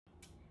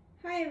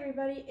Hi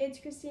everybody, it's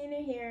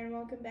Christina here and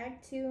welcome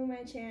back to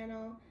my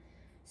channel.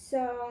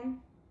 So,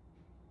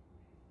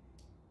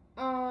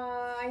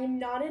 I'm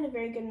not in a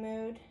very good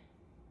mood.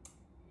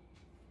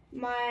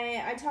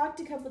 I talked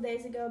a couple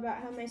days ago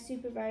about how my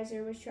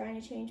supervisor was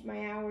trying to change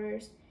my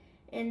hours,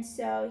 and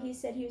so he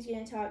said he was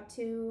going to talk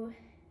to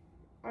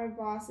our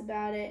boss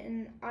about it,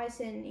 and I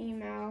sent an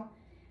email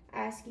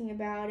asking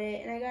about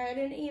it, and I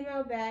got an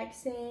email back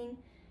saying,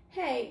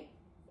 hey,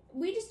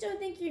 we just don't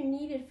think you're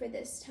needed for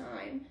this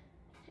time.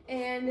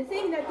 And the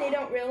thing that they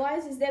don't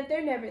realize is that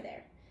they're never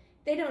there.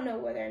 They don't know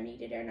whether I'm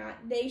needed or not.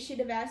 They should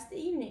have asked the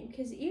evening,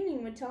 because the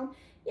evening would tell them,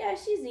 yeah,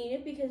 she's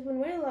needed, because when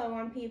we're low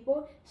on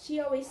people, she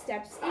always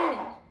steps in.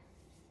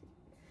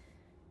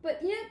 But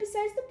yeah,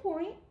 besides the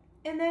point.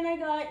 And then I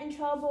got in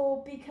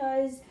trouble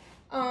because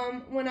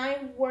when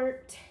I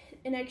worked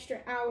an extra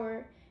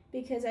hour,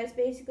 because I was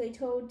basically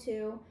told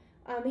to,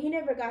 he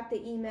never got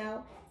the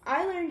email.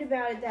 I learned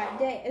about it that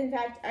day. In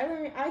fact,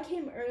 I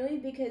came early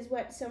because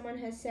what someone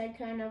has said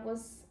kind of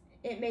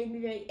it made me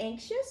very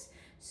anxious.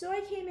 So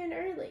I came in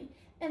early.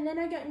 And then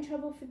I got in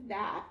trouble for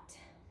that.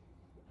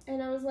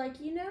 And I was like,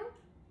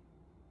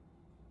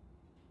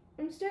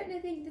 I'm starting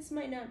to think this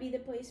might not be the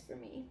place for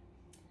me.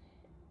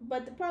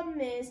 But the problem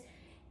is,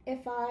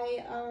 if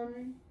I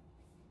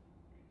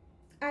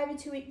have a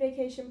 2-week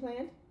vacation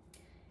planned.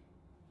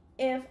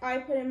 If I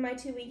put in my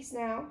 2 weeks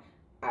now,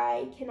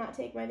 I cannot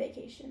take my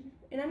vacation.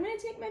 And I'm going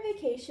to take my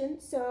vacation,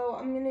 so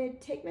I'm going to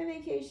take my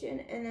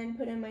vacation and then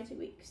put in my 2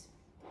 weeks.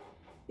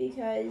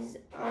 Because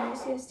I'm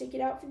just going to stick it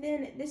out for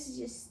then. This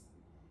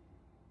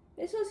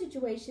whole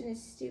situation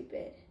is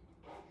stupid.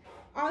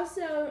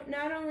 Also,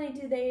 not only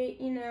do they,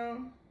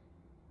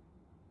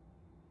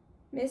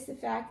 miss the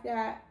fact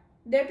that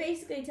they're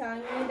basically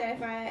telling me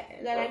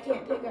that I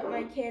can't pick up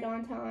my kid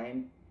on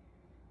time.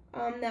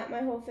 That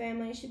my whole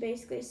family should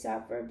basically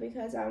suffer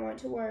because I want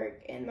to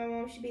work, and my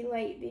mom should be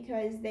late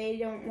because they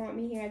don't want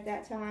me here at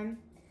that time.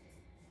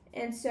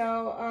 And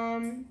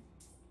so,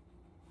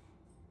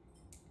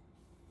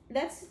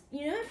 that's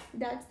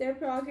their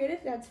prerogative.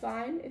 That's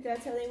fine. If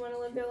that's how they want to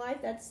live their life,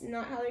 that's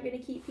not how they're going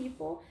to keep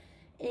people.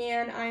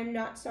 And I'm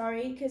not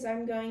sorry, because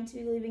I'm going to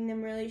be leaving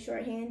them really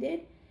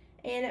short-handed.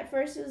 And at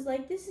first it was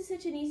like, this is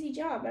such an easy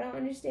job. I don't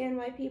understand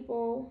why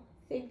people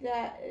think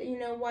that,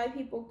 why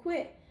people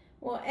quit.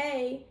 Well,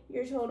 A,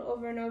 you're told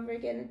over and over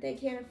again that they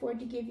can't afford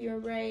to give you a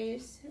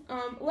raise.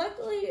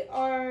 Luckily,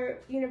 our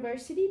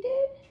university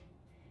did.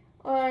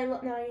 Our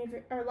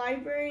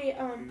library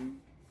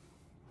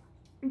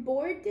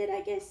board did,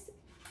 I guess.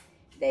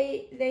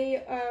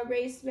 They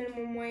raised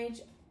minimum wage.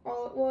 It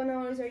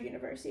was our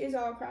university. It was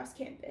all across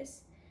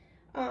campus.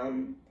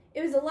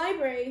 It was the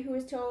library who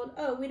was told,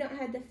 oh, we don't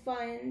have the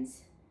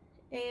funds.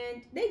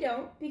 And they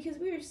don't, because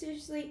we were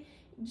seriously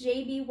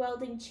JB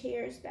welding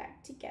chairs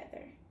back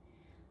together.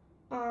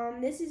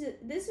 This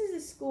is a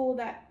school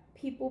that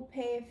people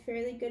pay a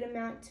fairly good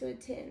amount to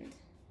attend.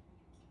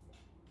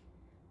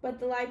 But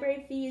the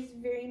library fee is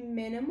very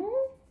minimal,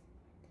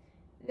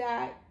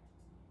 that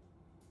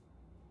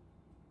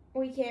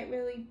we can't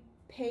really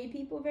pay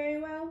people very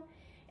well.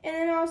 And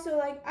then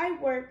also, I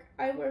work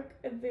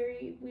a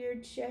very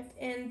weird shift,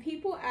 and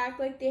people act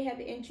like they have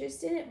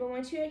interest in it, but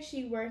once you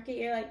actually work it,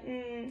 you're like,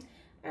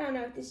 I don't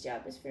know if this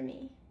job is for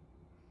me.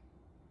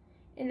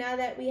 And now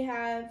that we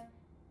have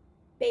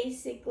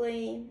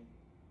basically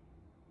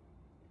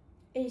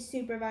a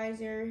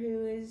supervisor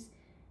who is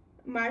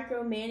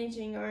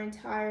micromanaging our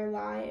entire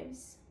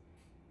lives,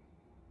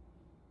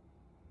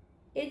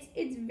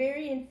 it's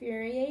very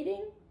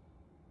infuriating,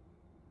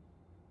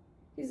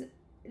 because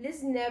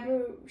this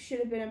never should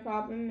have been a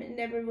problem. It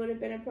never would have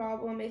been a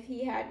problem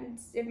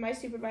if my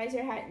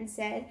supervisor hadn't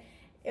said.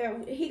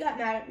 He got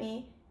mad at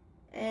me,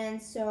 and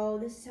so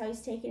this is how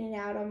he's taking it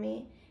out on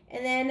me.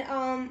 And then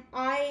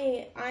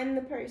I'm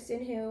the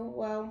person who,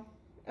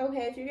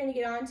 okay, if you're going to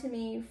get on to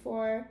me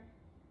for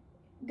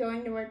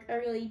going to work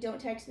early, don't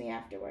text me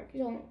after work.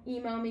 Don't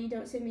email me.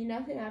 Don't send me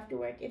nothing after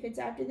work. If it's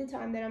after the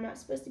time that I'm not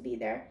supposed to be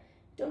there,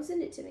 don't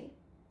send it to me.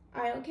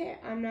 I don't care.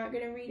 I'm not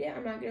going to read it.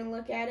 I'm not going to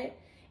look at it.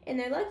 And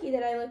they're lucky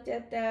that I looked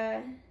at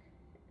the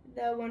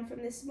one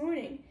from this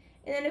morning.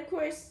 And then, of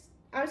course,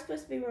 I was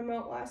supposed to be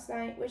remote last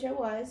night, which I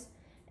was.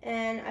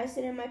 And I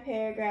sent in my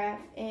paragraph,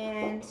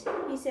 and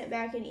he sent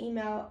back an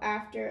email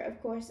after,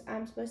 of course,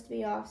 I'm supposed to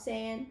be off,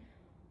 saying,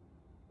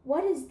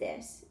 what is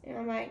this? And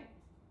I'm like,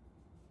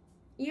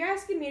 you're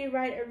asking me to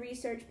write a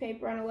research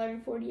paper on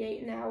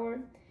 $11.48 an hour.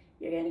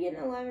 You're going to get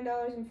an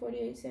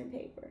 $11.48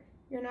 paper.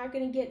 You're not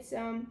going to get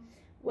some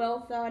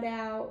well thought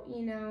out,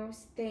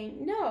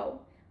 thing.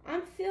 No,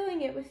 I'm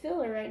filling it with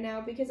filler right now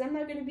because I'm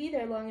not going to be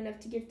there long enough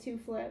to give 2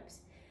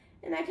 flips.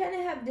 And I kind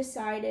of have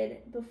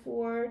decided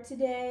before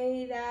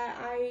today that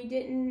I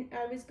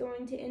was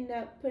going to end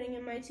up putting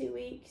in my 2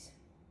 weeks.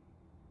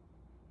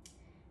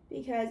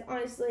 Because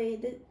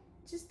honestly,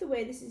 just the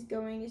way this is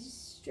going is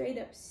just straight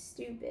up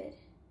stupid.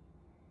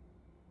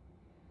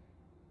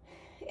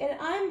 And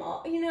I'm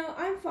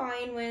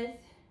fine with,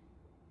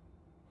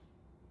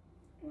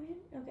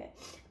 okay,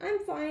 I'm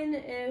fine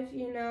if,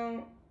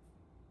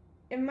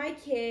 if my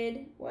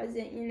kid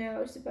wasn't, you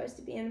know, supposed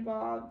to be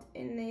involved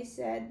and they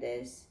said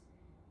this,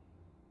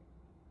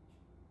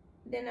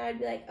 then I'd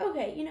be like,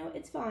 okay, you know,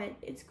 it's fine,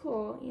 it's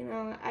cool, you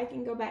know, I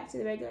can go back to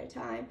the regular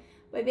time.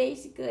 But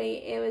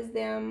basically, it was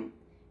them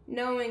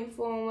knowing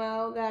full and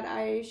well that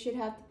I should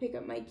have to pick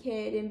up my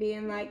kid and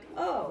being like,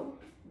 oh.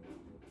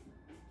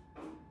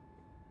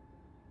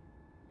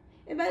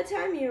 And by the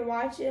time you're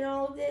watching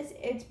all of this,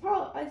 it's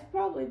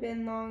probably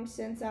been long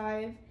since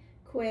I've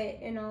quit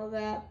and all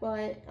that,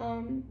 but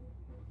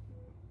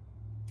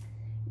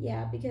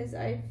yeah, because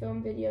I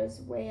film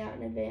videos way out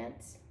in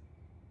advance.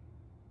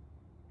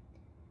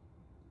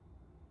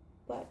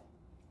 But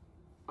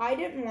I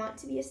didn't want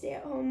to be a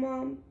stay-at-home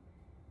mom.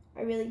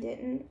 I really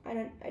didn't.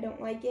 I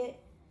don't like it.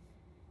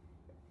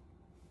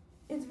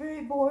 It's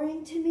very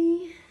boring to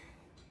me.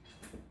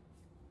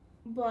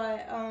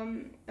 But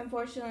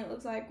unfortunately, it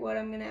looks like what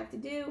I'm gonna have to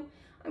do.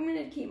 I'm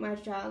gonna keep my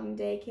child in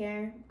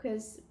daycare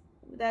because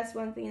that's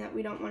one thing that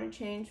we don't want to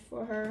change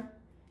for her.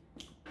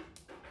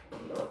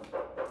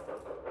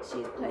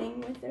 She's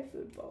playing with their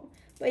food bowl.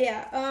 But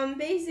yeah,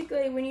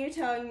 basically when you're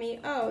telling me,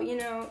 oh, you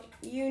know,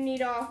 you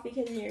need off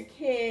because of your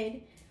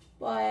kid,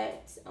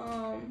 but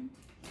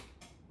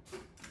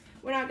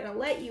we're not gonna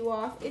let you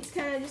off, it's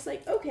kind of just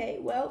like, okay,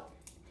 well,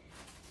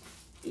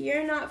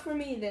 you're not for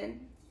me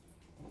then.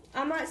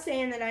 I'm not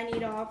saying that I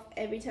need off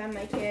every time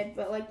my kid,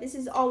 but like this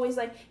is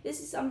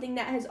something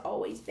that has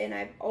always been.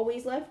 I've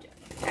always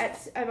had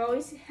a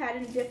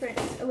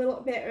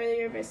little bit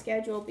earlier of a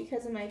schedule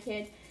because of my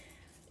kid.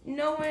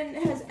 No one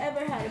has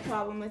ever had a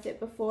problem with it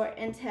before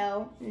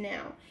until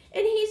now.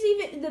 And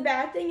the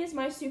bad thing is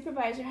my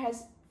supervisor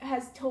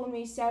has told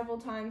me several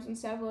times on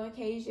several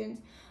occasions,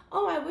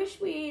 oh, I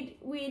wish we'd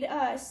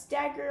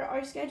stagger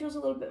our schedules a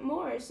little bit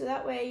more so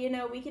that way, you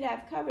know, we could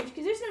have coverage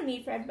because there's no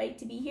need for everybody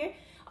to be here.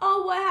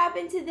 Oh, what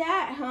happened to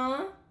that,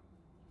 huh?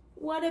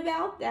 What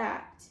about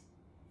that?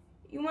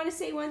 You want to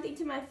say one thing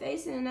to my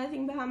face and another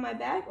thing behind my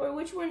back? Or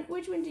which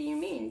one do you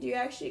mean? Do you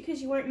actually,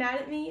 because you weren't mad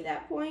at me at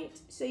that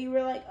point, so you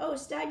were like, oh,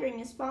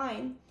 staggering is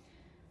fine.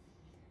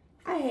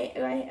 I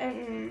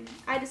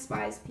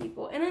despise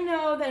people. And I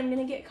know that I'm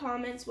going to get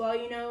comments, well,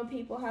 you know,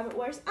 people have it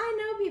worse. I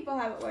know people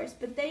have it worse,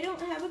 but they don't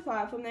have a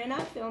platform. They're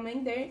not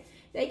filming.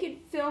 They could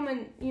film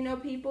and, you know,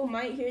 people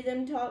might hear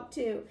them talk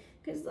too.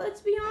 Because let's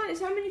be honest,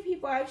 how many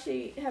people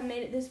actually have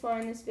made it this far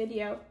in this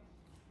video?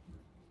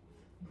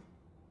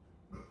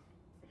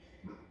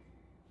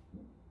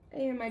 I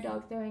hear my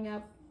dog throwing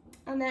up.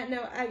 On that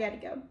note, I gotta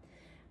go.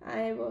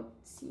 I will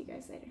see you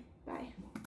guys later. Bye.